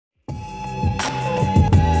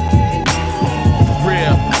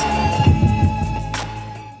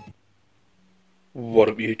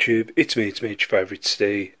up YouTube, it's me, your favourite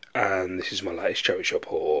Steve, and this is my latest charity shop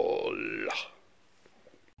haul.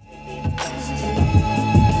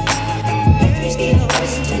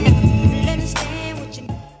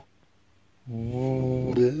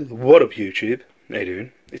 What up YouTube, how you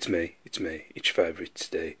doing? It's me, your favourite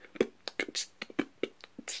Steve.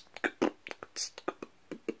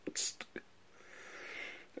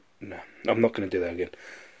 No, I'm not going to do that again.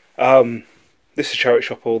 This is a charity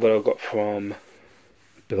shop haul that I got from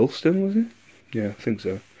Bilston, was it? Yeah, I think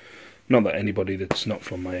so. Not that anybody that's not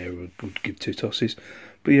from my area would give two tosses.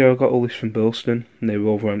 But yeah, I got all this from Bilston, near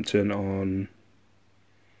Wolverhampton on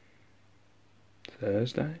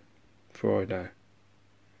Thursday? Friday.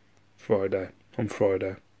 On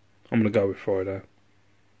Friday. I'm going to go with Friday.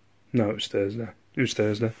 No, it was Thursday.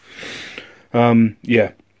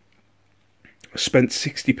 Yeah. I spent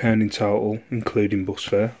 £60 in total, including bus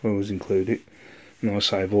fare. I always include it. And I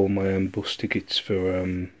save all my bus tickets for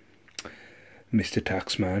Mr.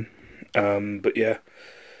 Taxman. But yeah,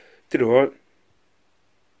 did alright.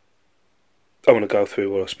 I want to go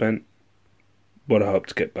through what I spent, what I hope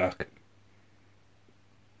to get back.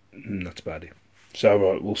 And that's about it. So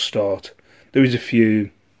right, we'll start. There is a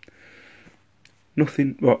few.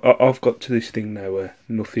 Nothing. Right, I've got to this thing now where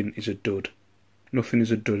nothing is a dud. Nothing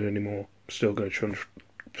is a dud anymore. I'm still going to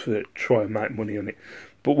try and make money on it,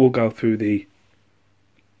 but we'll go through the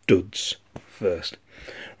duds first.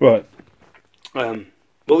 Right. Well,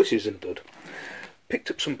 this isn't a dud. Picked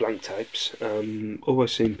up some blank tapes.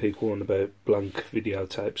 Always seen people on about blank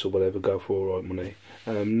videotapes or whatever go for alright money.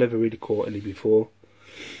 Never really caught any before.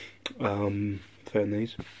 Found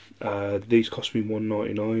these. These cost me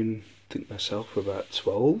 £1.99. I think myself for about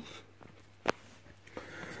 12.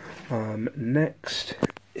 Next,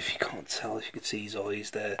 if you can't tell, if you can see his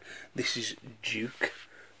eyes there, this is Duke.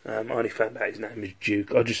 I only found out his name is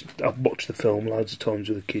Duke. I've watched the film loads of times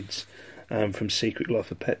with the kids from Secret Life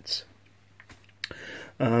of Pets.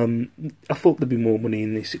 I thought there'd be more money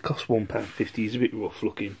in this. It cost £1.50. It's a bit rough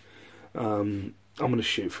looking. I'm going to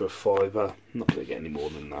shoot for a £5. I'm not going to get any more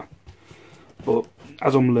than that. But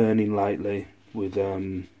as I'm learning lately with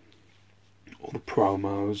all the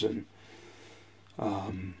promos and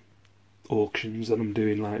auctions that I'm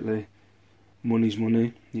doing lately, money's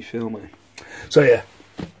money, you feel me? So yeah,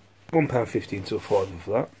 £1.50 into a £5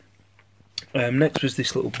 for that. Next was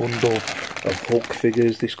this little bundle of Hulk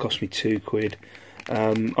figures. This cost me £2.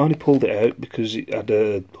 I only pulled it out because it had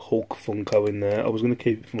a Hulk Funko in there. I was going to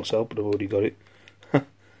keep it for myself, but I've already got it.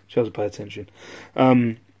 Shows I pay attention.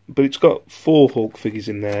 But it's got 4 Hulk figures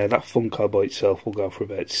in there. That Funko by itself will go for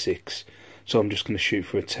about 6. So I'm just going to shoot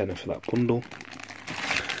for a tenner for that bundle.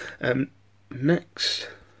 Next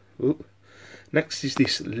is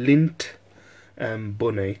this lint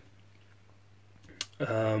bunny.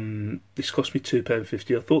 This cost me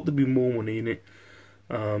 £2.50. I thought there'd be more money in it,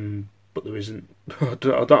 but there isn't. I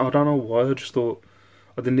don't know why. I just thought,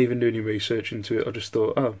 I didn't even do any research into it. I just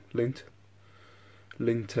thought, oh, lint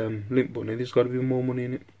bunny. There's got to be more money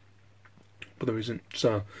in it, but there isn't.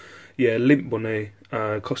 So yeah, lint bunny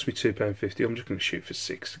cost me £2.50. I'm just going to shoot for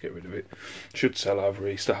 6 to get rid of it. Should sell over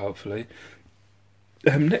Easter, hopefully.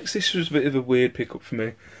 Next, this was a bit of a weird pickup for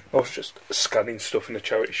me. I was just scanning stuff in a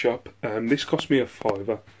charity shop. This cost me a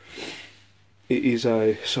 £5. It is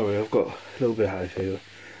a, sorry, I've got a little bit of hay fever.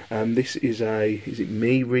 This is a, is it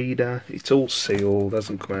Me Reader? It's all sealed,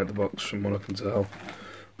 hasn't come out of the box from what I can tell.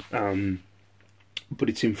 But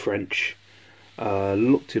it's in French.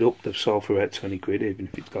 Looked it up, they've sold for about £20, even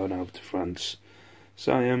if it's going over to France.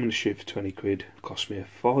 So yeah, I'm going to shoot for £20. Cost me a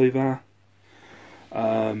 £5.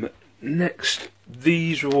 Next,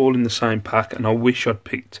 these are all in the same pack, and I wish I'd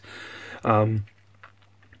picked. I've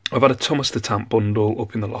had a Thomas the Tank bundle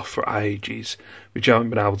up in the loft for ages, which I haven't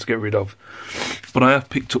been able to get rid of. But I have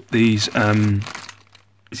picked up these.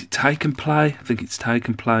 Is it Take and Play? I think it's Take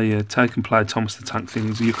and Play. Yeah, Take and Play Thomas the Tank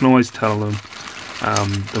things. You can always tell them.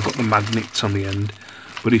 They've got the magnets on the end.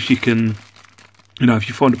 But if you can, you know, if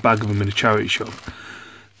you find a bag of them in a charity shop,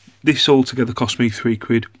 this altogether cost me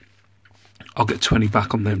 £3. I'll get 20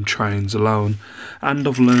 back on them trains alone. And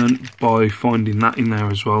I've learnt by finding that in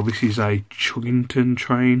there as well. This is a Chuggington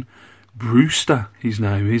train. Brewster, his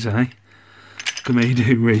name is, eh? Look at me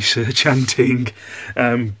doing research and ting.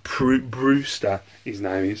 Brewster, his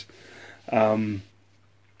name is.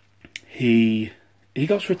 He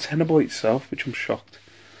goes for a tenner by itself, which I'm shocked.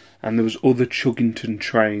 And there was other Chuggington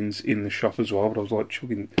trains in the shop as well. But I was like,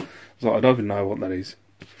 I don't even know what that is.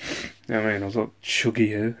 You know what I mean? I was like,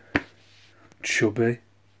 Chuggy who? Chubby,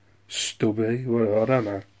 Stubby, well, I don't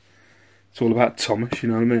know. It's all about Thomas, you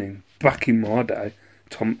know what I mean? Back in my day,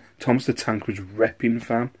 Thomas the Tank was repping,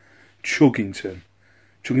 fam. Chuggington.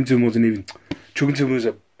 Chuggington wasn't even... Chuggington was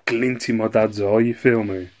a glint in my dad's eye, you feel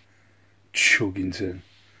me? Chuggington.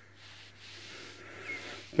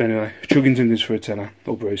 But anyway, Chuggington is for a tenner,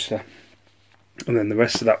 or Brewster. And then the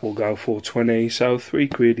rest of that will go for 20, so 3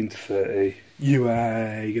 quid into 30. You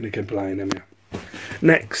ain't gonna complain, am you?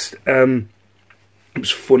 Next, it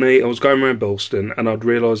was funny, I was going around Bilston and I'd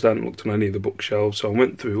realised I hadn't looked on any of the bookshelves, so I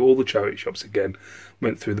went through all the charity shops again,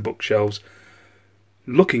 went through the bookshelves,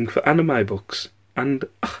 looking for anime books, and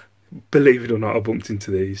believe it or not, I bumped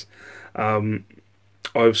into these.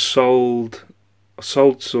 I sold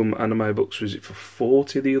some anime books, was it for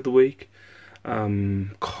 40 the other week?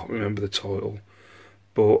 Can't remember the title,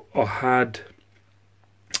 but I had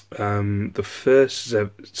the first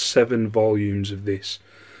 7 volumes of this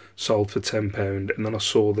sold for £10, and then I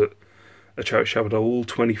saw that a charity shop had all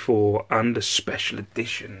 24 and a special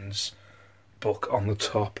editions book on the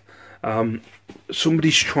top.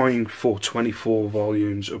 Somebody's trying for 24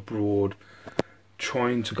 volumes abroad,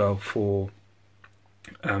 trying to go for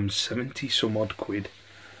 70 some odd quid.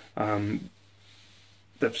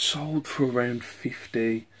 They've sold for around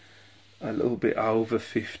 50, a little bit over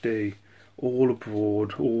 50, all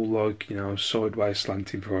abroad, all like, you know, sideways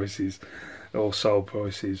slanting prices, or sold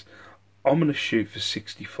prices. I'm going to shoot for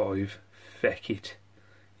 65, feck it.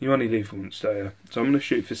 You only live once, don't you? So I'm going to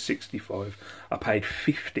shoot for 65. I paid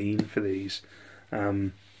 15 for these.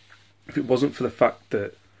 If it wasn't for the fact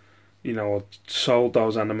that, you know, I sold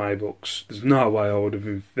those anime books, there's no way I would have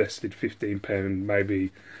invested £15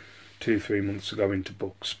 maybe 2-3 months ago into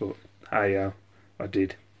books, but hey, I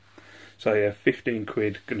did. So yeah, 15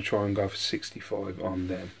 quid, gonna try and go for 65 on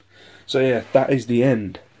them. So yeah, that is the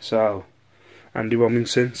end. So, Andy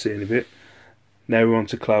Robinson, see you in a bit. Now we're on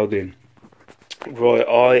to clothing. Right,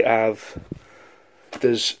 I have,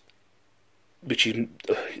 there's, which you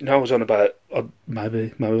know I was on about,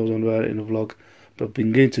 maybe I was on about it in a vlog, but I've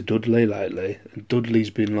been going to Dudley lately, and Dudley's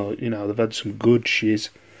been like, you know, they've had some good shiz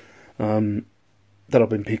that I've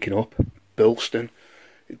been picking up. Bilston,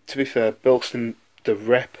 to be fair, Bilston, the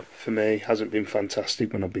rep for me hasn't been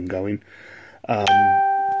fantastic when I've been going. While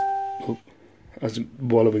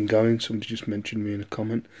I've been going, somebody just mentioned me in a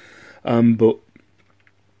comment. But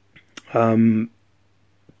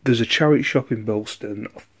there's a charity shop in Bilston,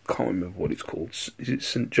 I can't remember what it's called. Is it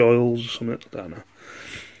St Giles or something? I don't know.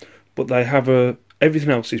 But they have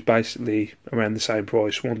everything else is basically around the same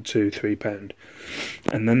price, £1, £2, £3.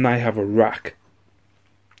 And then they have a rack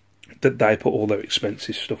that they put all their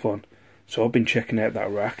expensive stuff on. So I've been checking out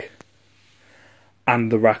that rack.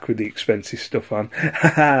 And the rack with the expensive stuff on.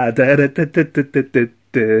 Sorry,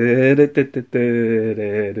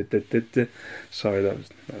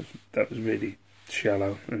 that was really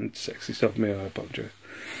shallow and sexy stuff. Me, I apologise.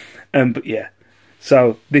 But yeah,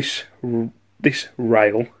 so this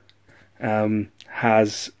rail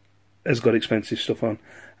has got expensive stuff on,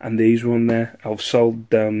 and these were on there. I've sold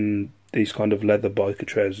these kind of leather biker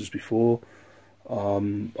trousers before.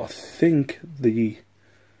 I think the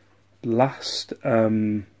last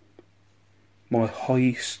my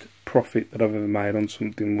highest profit that I've ever made on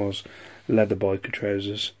something was leather biker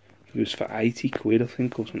trousers. It was for 80 quid, I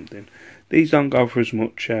think, or something. These don't go for as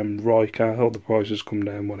much. Riker, all the prices come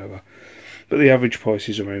down, whatever. But the average price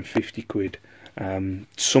is around 50 quid.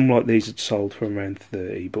 Some like these had sold for around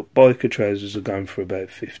 30, but biker trousers are going for about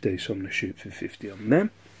 50, so I'm going to shoot for 50 on them.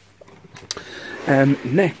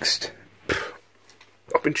 Next,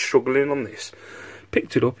 I've been struggling on this.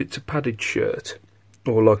 Picked it up, it's a padded shirt,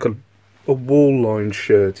 or like a wall-lined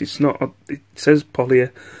shirt. It's not, it says poly,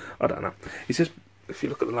 I don't know. It says, if you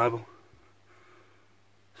look at the label,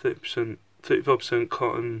 30%, 35%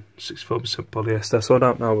 cotton, 65% polyester, so I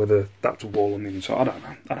don't know whether that's a wall on the inside. I don't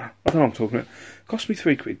know what I'm talking about. It cost me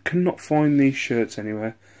 3 quid, cannot find these shirts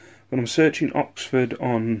anywhere. When I'm searching Oxford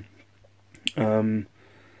on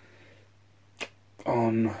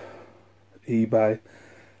eBay,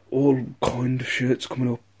 all kind of shirts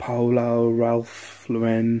coming up, Polo, Ralph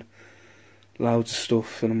Lauren, loads of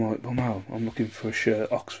stuff, and I'm like, oh no, I'm looking for a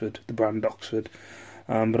shirt, Oxford, the brand Oxford,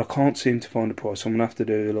 but I can't seem to find a price. I'm going to have to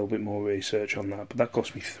do a little bit more research on that, but that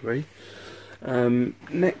cost me 3.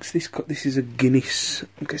 Next, this is a Guinness,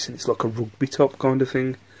 I'm guessing it's like a rugby top kind of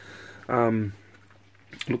thing,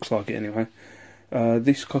 looks like it anyway.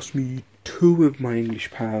 This cost me 2 of my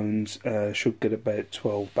English pounds, should get about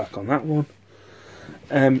 12 back on that one.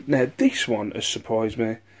 Now this one has surprised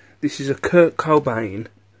me. This is a Kurt Cobain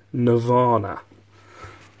Nirvana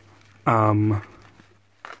The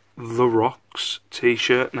Rocks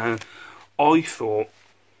t-shirt. Now I thought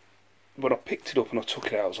when I picked it up and I took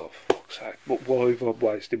it out, I was like, fuck's sake, but why have I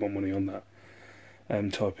wasted my money on that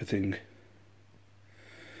type of thing?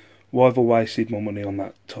 why have I wasted my money on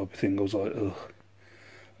that type of thing? I was like, ugh.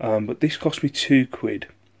 But this cost me £2.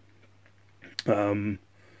 And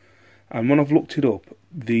when I've looked it up,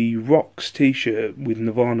 the Rocks t-shirt with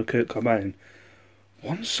Nirvana Kurt Cobain,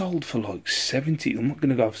 one sold for like 70. I'm not going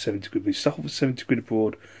to go for 70 quid, but it sold for 70 quid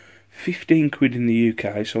abroad, 15 quid in the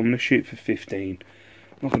UK, so I'm going to shoot for 15.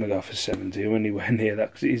 I'm not going to go for 70 or anywhere near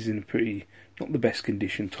that, because it is in a pretty, not the best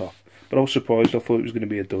condition top. But I was surprised. I thought it was going to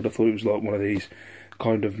be a dud. I thought it was like one of these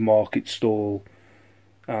kind of market stall,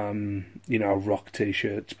 you know, rock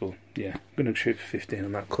t-shirts. But yeah, I'm going to shoot for 15,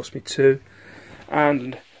 and that cost me £2.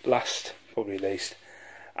 And last, probably least,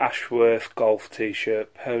 Ashworth golf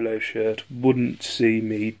t-shirt, polo shirt. Wouldn't see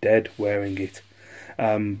me dead wearing it,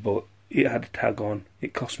 but it had a tag on.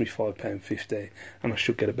 It cost me £5.50, and I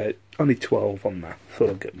should get about only 12 on that. Thought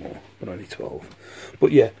I'd get more, but only 12.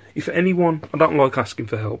 But yeah, if anyone, I don't like asking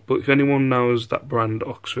for help, but if anyone knows that brand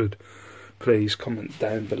Oxford, please comment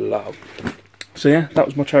down below. So yeah, that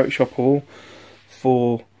was my charity shop haul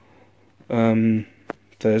for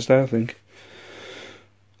Thursday, I think.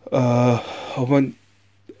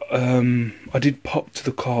 I did pop to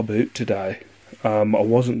the car boot today. I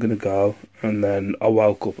wasn't going to go, and then I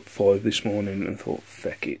woke up at 5 this morning and thought,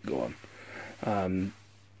 feck it, go on.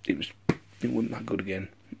 It wasn't that good again.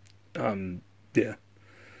 Yeah.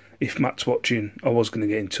 If Matt's watching, I was going to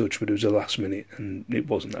get in touch, but it was the last minute, and it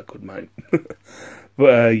wasn't that good, mate.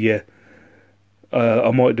 But yeah,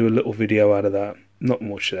 I might do a little video out of that. Not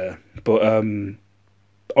much there, but I'm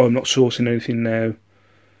not sourcing anything now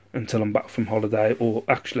until I'm back from holiday, or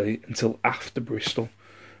actually until after Bristol,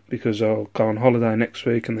 because I'll go on holiday next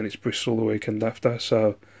week and then it's Bristol the weekend after.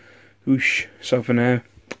 So whoosh. So for now,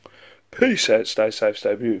 peace out, stay safe,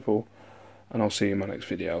 stay beautiful, and I'll see you in my next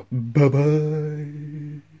video. Bye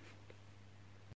bye.